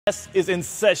Class is in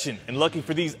session, and lucky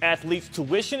for these athletes,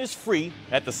 tuition is free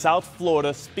at the South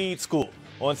Florida Speed School.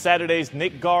 On Saturdays,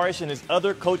 Nick Garish and his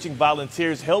other coaching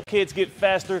volunteers help kids get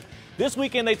faster. This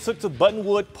weekend, they took to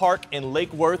Buttonwood Park in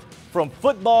Lake Worth. From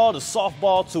football to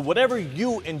softball to whatever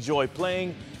you enjoy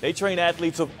playing, they train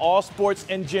athletes of all sports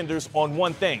and genders on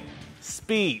one thing: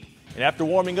 speed. And after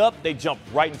warming up, they jump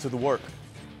right into the work.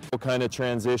 We'll kind of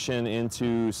transition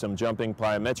into some jumping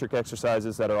plyometric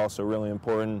exercises that are also really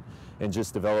important in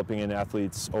just developing an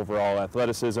athlete's overall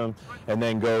athleticism, and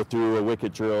then go through a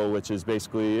wicket drill, which is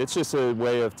basically, it's just a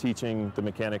way of teaching the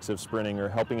mechanics of sprinting or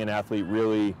helping an athlete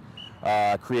really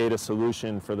create a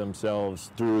solution for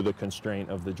themselves through the constraint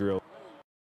of the drill.